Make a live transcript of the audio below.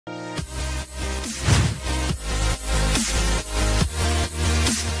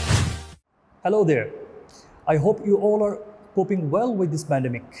Hello there. I hope you all are coping well with this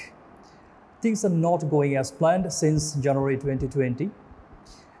pandemic. Things are not going as planned since January 2020.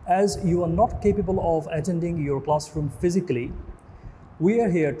 As you are not capable of attending your classroom physically, we are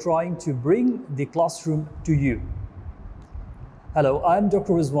here trying to bring the classroom to you. Hello, I am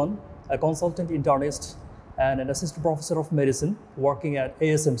Dr. Rizwan, a consultant internist and an assistant professor of medicine working at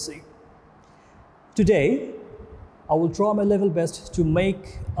ASWMC. Today, I will try my level best to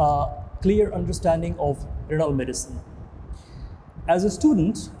make a clear understanding of renal medicine. As a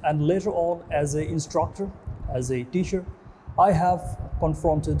student and later on as an instructor, as a teacher, I have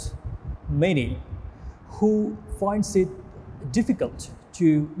confronted many who finds it difficult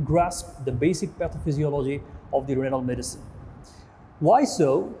to grasp the basic pathophysiology of the renal medicine. Why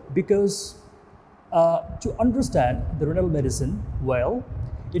so? Because to understand the renal medicine well,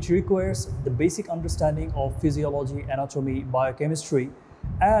 it requires the basic understanding of physiology, anatomy, biochemistry,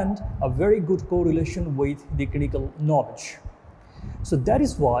 and a very good correlation with the clinical knowledge. So that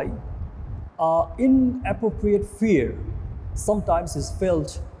is why inappropriate fear sometimes is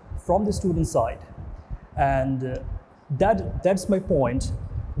felt from the student side. And that's my point,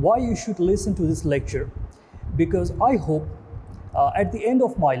 why you should listen to this lecture, because I hope at the end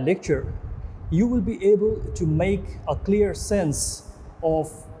of my lecture, you will be able to make a clear sense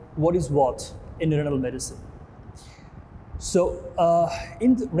of what is what in renal medicine. So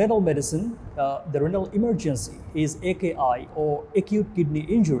in renal medicine, the renal emergency is AKI or acute kidney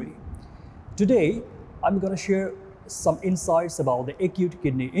injury. Today, I'm going to share some insights about the acute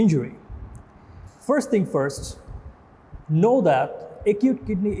kidney injury. First thing first, know that acute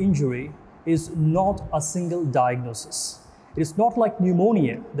kidney injury is not a single diagnosis. It is not like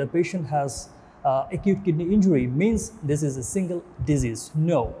pneumonia. The patient has acute kidney injury means this is a single disease.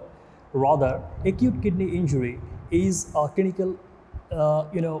 No, rather acute kidney injury is a clinical,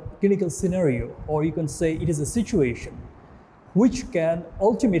 clinical scenario, or you can say it is a situation which can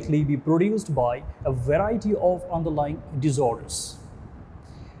ultimately be produced by a variety of underlying disorders.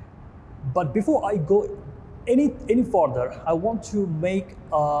 But before I go any further, I want to make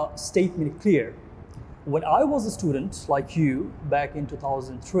a statement clear. When I was a student like you back in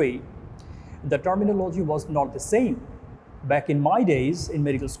 2003, the terminology was not the same. Back in my days in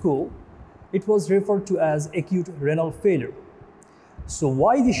medical school, it was referred to as acute renal failure. So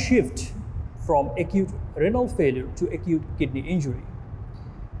why the shift from acute renal failure to acute kidney injury?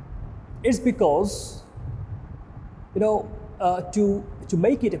 It's because, to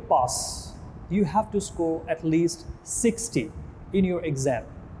make it a pass, you have to score at least 60 in your exam.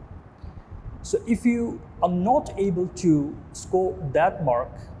 So if you are not able to score that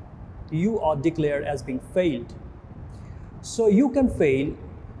mark, you are declared as being failed. So you can fail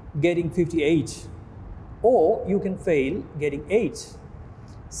getting 58, or you can fail getting 8.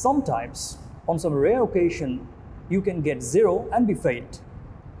 Sometimes, on some rare occasion, you can get 0 and be failed.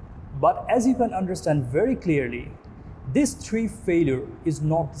 But as you can understand very clearly, this 3 failure is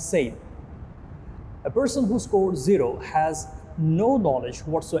not the same. A person who scored 0 has no knowledge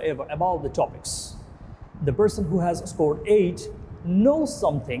whatsoever about the topics. The person who has scored 8 knows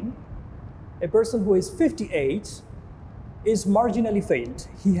something. A person who is 58 is marginally failed.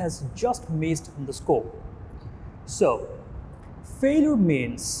 He has just missed the score. So, failure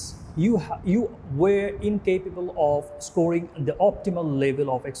means you were incapable of scoring the optimal level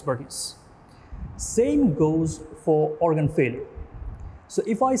of expertise. Same goes for organ failure. So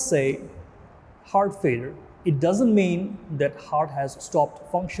if I say heart failure, it doesn't mean that heart has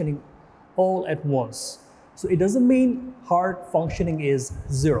stopped functioning all at once. So it doesn't mean heart functioning is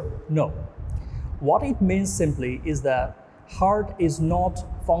 0. No. What it means simply is that heart is not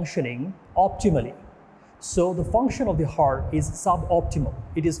functioning optimally. So the function of the heart is suboptimal.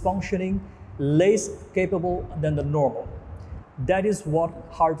 It is functioning less capable than the normal. That is what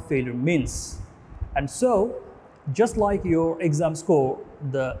heart failure means. And so, just like your exam score,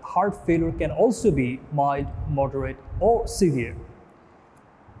 the heart failure can also be mild, moderate, or severe.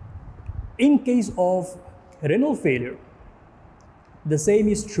 In case of renal failure, the same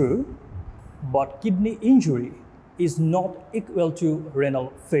is true, but kidney injury is not equal to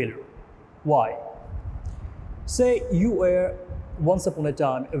renal failure. Why? Say you were once upon a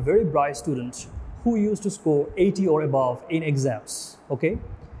time a very bright student who used to score 80 or above in exams, okay?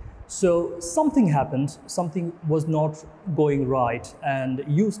 So something happened, something was not going right, and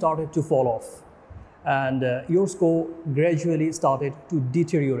you started to fall off. And your score gradually started to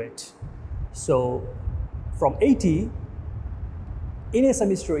deteriorate. So from 80, in a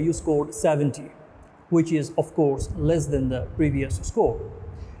semester you scored 70. Which is of course less than the previous score,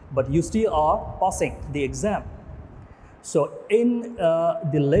 but you still are passing the exam. So in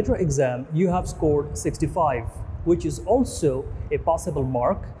the later exam, you have scored 65, which is also a possible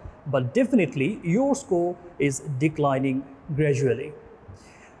mark, but definitely your score is declining gradually.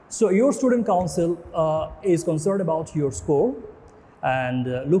 So your student council is concerned about your score, and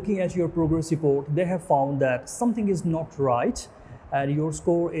looking at your progress report, they have found that something is not right and your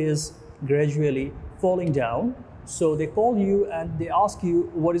score is gradually falling down. So they call you and they ask you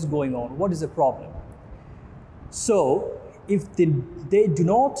what is going on, what is the problem. So if they do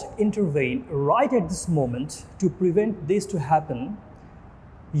not intervene right at this moment to prevent this to happen,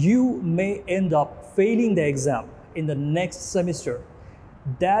 you may end up failing the exam in the next semester.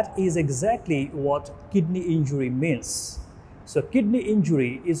 That is exactly what kidney injury means. So kidney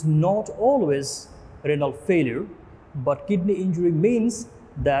injury is not always renal failure, but kidney injury means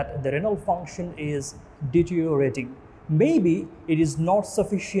that the renal function is deteriorating. Maybe it is not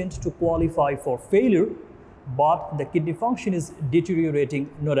sufficient to qualify for failure, but the kidney function is deteriorating,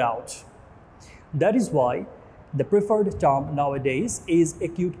 no doubt. That is why the preferred term nowadays is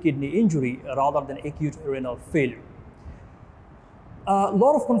acute kidney injury rather than acute renal failure. A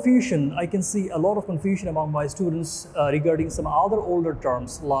lot of confusion, I can see a lot of confusion among my students regarding some other older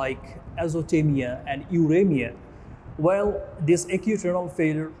terms like azotemia and uremia. Well, this acute renal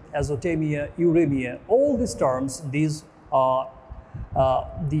failure, azotemia, uremia, all these terms, these are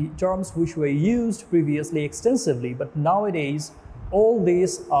the terms which were used previously extensively, but nowadays all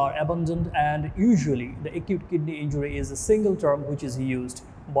these are abandoned, and usually the acute kidney injury is a single term which is used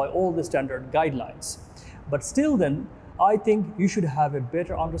by all the standard guidelines. But still then, I think you should have a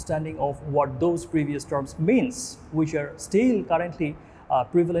better understanding of what those previous terms means, which are still currently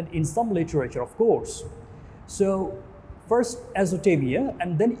prevalent in some literature, of course. So first azotemia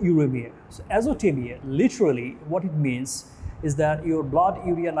and then uremia. So azotemia, literally what it means is that your blood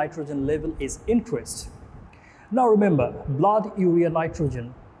urea nitrogen level is increased. Now remember, blood urea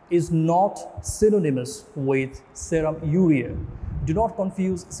nitrogen is not synonymous with serum urea. Do not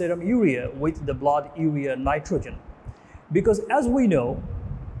confuse serum urea with the blood urea nitrogen. Because as we know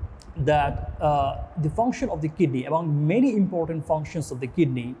that the function of the kidney, among many important functions of the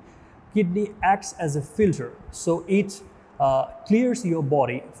kidney acts as a filter. So it clears your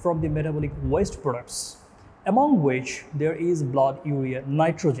body from the metabolic waste products, among which there is blood urea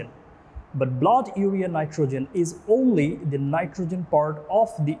nitrogen. But blood urea nitrogen is only the nitrogen part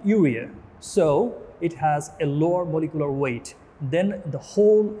of the urea. So it has a lower molecular weight than the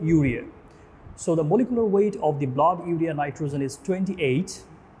whole urea. So the molecular weight of the blood urea nitrogen is 28,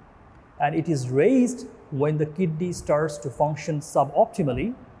 and it is raised when the kidney starts to function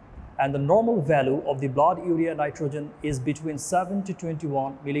suboptimally, and the normal value of the blood urea nitrogen is between 7 to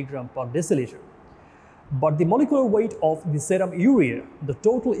 21 milligram per deciliter. But the molecular weight of the serum urea, the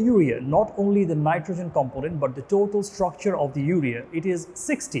total urea, not only the nitrogen component, but the total structure of the urea, it is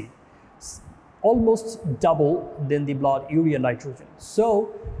 60, almost double than the blood urea nitrogen. So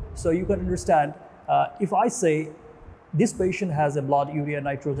you can understand, if I say this patient has a blood urea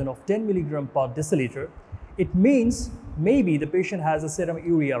nitrogen of 10 milligram per deciliter, it means maybe the patient has a serum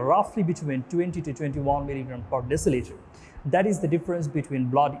urea roughly between 20 to 21 milligram per deciliter. That is the difference between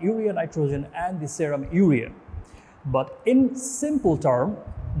blood urea nitrogen and the serum urea. But in simple term,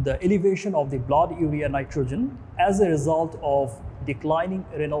 the elevation of the blood urea nitrogen as a result of declining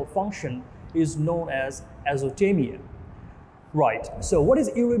renal function is known as azotemia. Right, so what is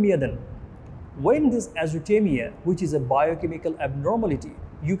uremia then? When this azotemia, which is a biochemical abnormality,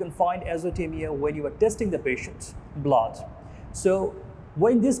 you can find azotemia when you are testing the patient's blood. So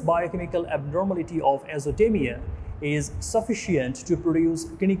when this biochemical abnormality of azotemia is sufficient to produce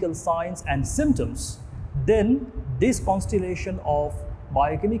clinical signs and symptoms, then this constellation of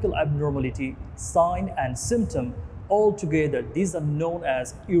biochemical abnormality, sign and symptom, all together, these are known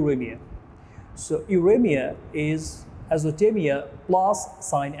as uremia. So uremia is azotemia plus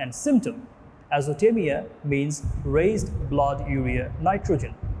sign and symptom. Azotemia means raised blood urea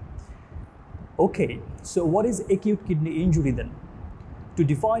nitrogen. Okay, so what is acute kidney injury then? To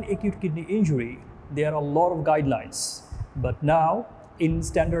define acute kidney injury, there are a lot of guidelines, but now in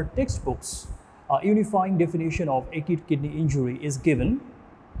standard textbooks, a unifying definition of acute kidney injury is given,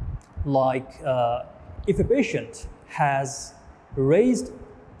 like if a patient has raised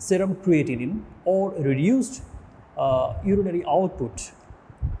serum creatinine or reduced urinary output,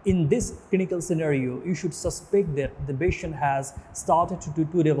 in this clinical scenario, you should suspect that the patient has started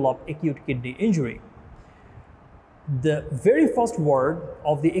to develop acute kidney injury. The very first word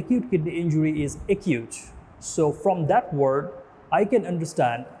of the acute kidney injury is acute. So from that word, I can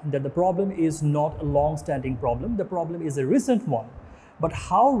understand that the problem is not a long-standing problem. The problem is a recent one. But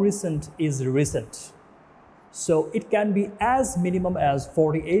how recent is recent? So it can be as minimum as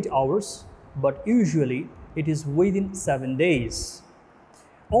 48 hours, but usually it is within 7 days.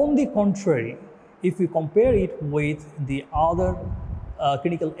 On the contrary, if we compare it with the other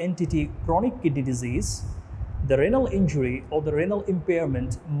clinical entity, chronic kidney disease, the renal injury or the renal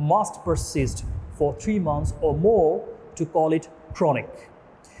impairment must persist for 3 months or more to call it chronic.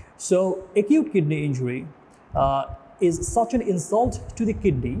 So acute kidney injury is such an insult to the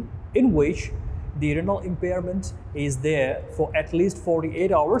kidney in which the renal impairment is there for at least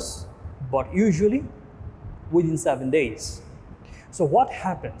 48 hours, but usually within 7 days. So what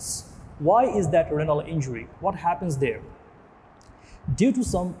happens? Why is that renal injury? What happens there? Due to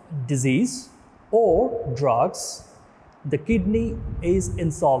some disease or drugs, the kidney is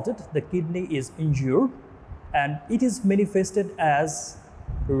insulted, the kidney is injured, and it is manifested as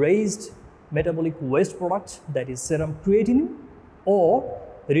raised metabolic waste product, that is serum creatinine, or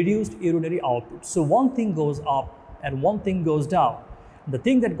reduced urinary output. So one thing goes up and one thing goes down. The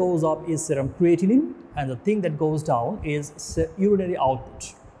thing that goes up is serum creatinine, and the thing that goes down is urinary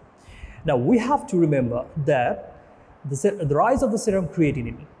output. Now we have to remember that the rise of the serum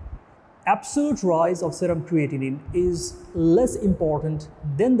creatinine, absolute rise of serum creatinine is less important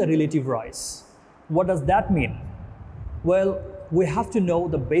than the relative rise. What does that mean? Well, we have to know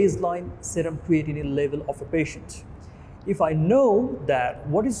the baseline serum creatinine level of a patient. If I know that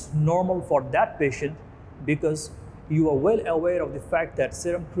what is normal for that patient, because you are well aware of the fact that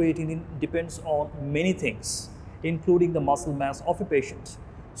serum creatinine depends on many things, including the muscle mass of a patient.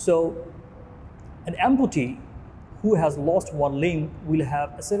 So an amputee who has lost one limb will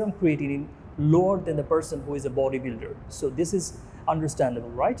have a serum creatinine lower than the person who is a bodybuilder. So this is understandable,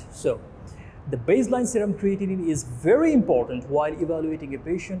 right? So the baseline serum creatinine is very important while evaluating a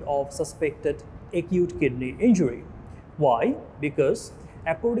patient of suspected acute kidney injury. Why? Because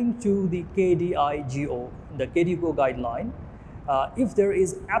according to the KDIGO, the KDIGO guideline, if there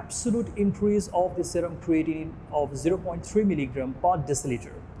is absolute increase of the serum creatinine of 0.3 milligram per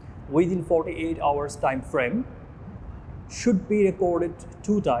deciliter within 48 hours time frame, should be recorded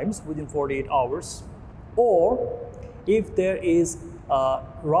 2 times within 48 hours, or if there is a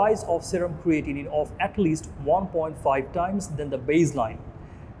rise of serum creatinine of at least 1.5 times than the baseline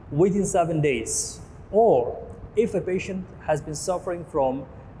within 7 days, or if a patient has been suffering from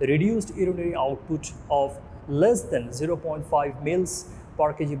reduced urinary output of less than 0.5 mils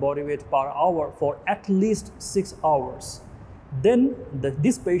per kg body weight per hour for at least 6 hours, then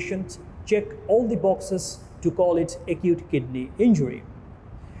this patient check all the boxes to call it acute kidney injury.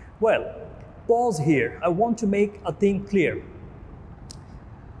 Well, pause here. I want to make a thing clear.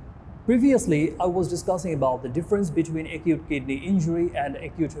 Previously, I was discussing about the difference between acute kidney injury and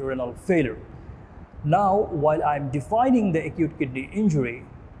acute renal failure. Now, while I'm defining the acute kidney injury,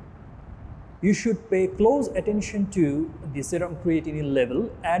 you should pay close attention to the serum creatinine level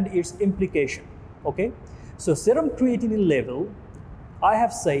and its implication, okay? So serum creatinine level, I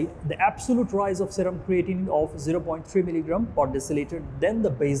have said the absolute rise of serum creatinine of 0.3 milligram per deciliter than the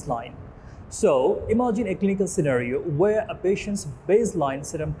baseline. So imagine a clinical scenario where a patient's baseline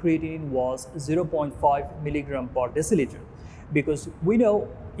serum creatinine was 0.5 milligram per deciliter, because we know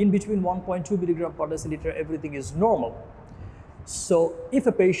in between 1.2 milligram per deciliter everything is normal. So if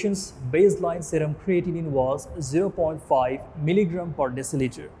a patient's baseline serum creatinine was 0.5 milligram per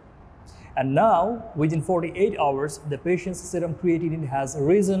deciliter, and now within 48 hours the patient's serum creatinine has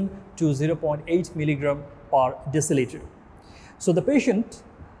risen to 0.8 milligram per deciliter. So the patient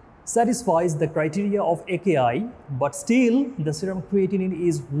satisfies the criteria of AKI, but still the serum creatinine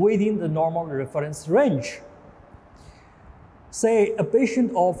is within the normal reference range. Say a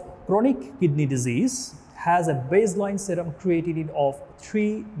patient of chronic kidney disease has a baseline serum creatinine of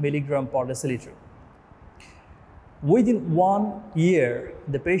 3 milligram per deciliter. Within 1 year,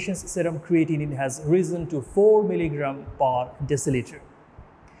 the patient's serum creatinine has risen to 4 milligram per deciliter.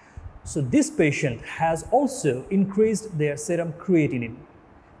 So this patient has also increased their serum creatinine,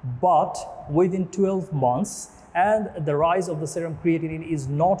 but within 12 months, and the rise of the serum creatinine is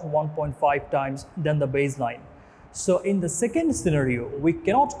not 1.5 times than the baseline. So in the second scenario, we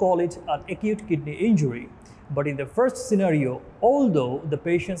cannot call it an acute kidney injury. But in the first scenario, although the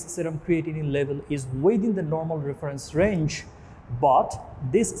patient's serum creatinine level is within the normal reference range, but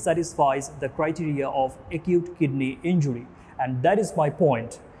this satisfies the criteria of acute kidney injury. And that is my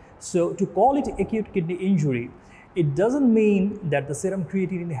point. So to call it acute kidney injury, it doesn't mean that the serum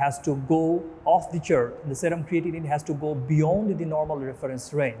creatinine has to go off the chart. The serum creatinine has to go beyond the normal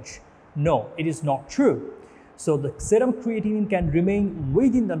reference range. No, it is not true. So the serum creatinine can remain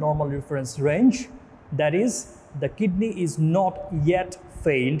within the normal reference range. That is, the kidney is not yet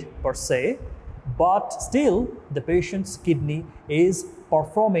failed per se, but still the patient's kidney is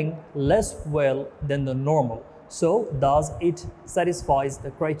performing less well than the normal. So thus it satisfies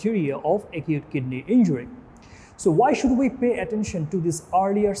the criteria of acute kidney injury. So why should we pay attention to these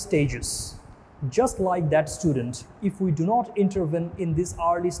earlier stages? Just like that student, if we do not intervene in this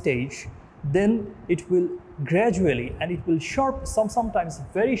early stage, then it will gradually, and it will sometimes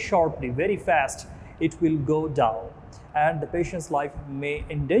very sharply, very fast, it will go down, and the patient's life may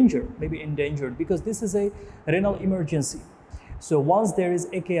be endangered, because this is a renal emergency. So once there is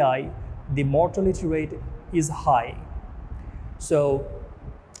AKI, the mortality rate is high. So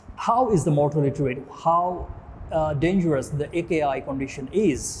how is the mortality rate? How dangerous the AKI condition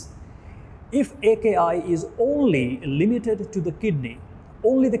is? If AKI is only limited to the kidney,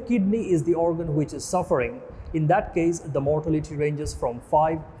 only the kidney is the organ which is suffering, in that case the mortality ranges from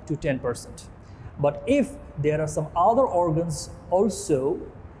 5 to 10%. But if there are some other organs also,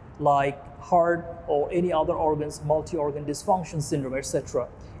 like heart or any other organs, multi-organ dysfunction syndrome, etc.,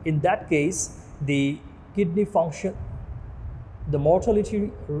 in that case the kidney function, the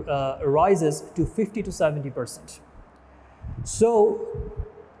mortality rises to 50 to 70%. So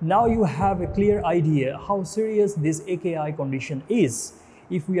now you have a clear idea how serious this AKI condition is.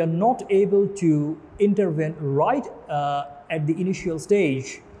 If we are not able to intervene right at the initial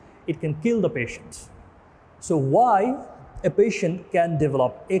stage, it can kill the patient. So why a patient can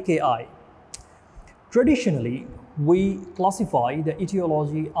develop AKI? Traditionally, we classify the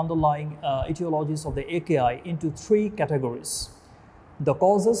underlying etiologies of the AKI into 3 categories. The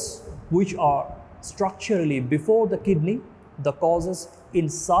causes which are structurally before the kidney, the causes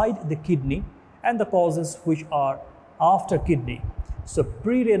inside the kidney, and the causes which are after kidney. So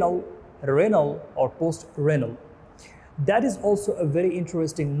pre-renal, renal, or post-renal. That is also a very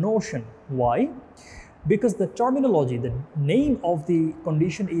interesting notion. Why? Because the terminology, the name of the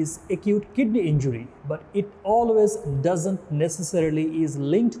condition is acute kidney injury, but it always doesn't necessarily is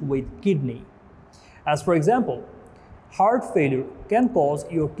linked with kidney. As for example, heart failure can cause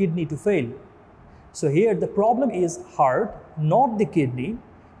your kidney to fail. So here the problem is heart, not the kidney.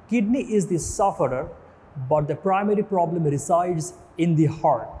 Kidney is the sufferer, but the primary problem resides in the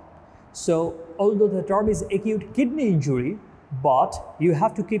heart. So although the term is acute kidney injury, but you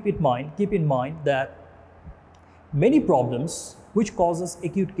have to keep in mind that many problems which causes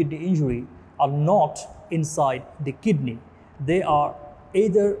acute kidney injury are not inside the kidney. They are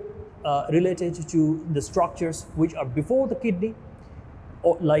either related to the structures which are before the kidney,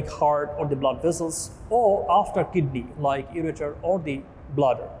 or like heart or the blood vessels, or after kidney like ureter or the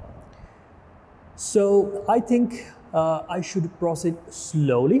bladder. So I think I should proceed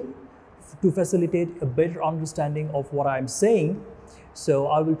slowly to facilitate a better understanding of what I'm saying. So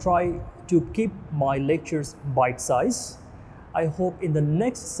I will try to keep my lectures bite-sized. I hope in the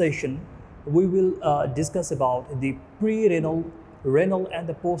next session we will discuss about the pre-renal, renal, and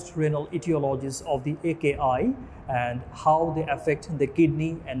the post-renal etiologies of the AKI and how they affect the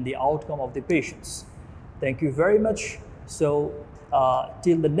kidney and the outcome of the patients. Thank you very much. So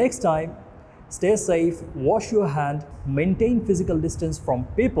till the next time, stay safe, wash your hand, maintain physical distance from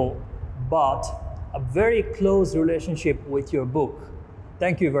people, but a very close relationship with your book.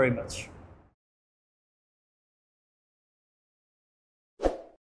 Thank you very much.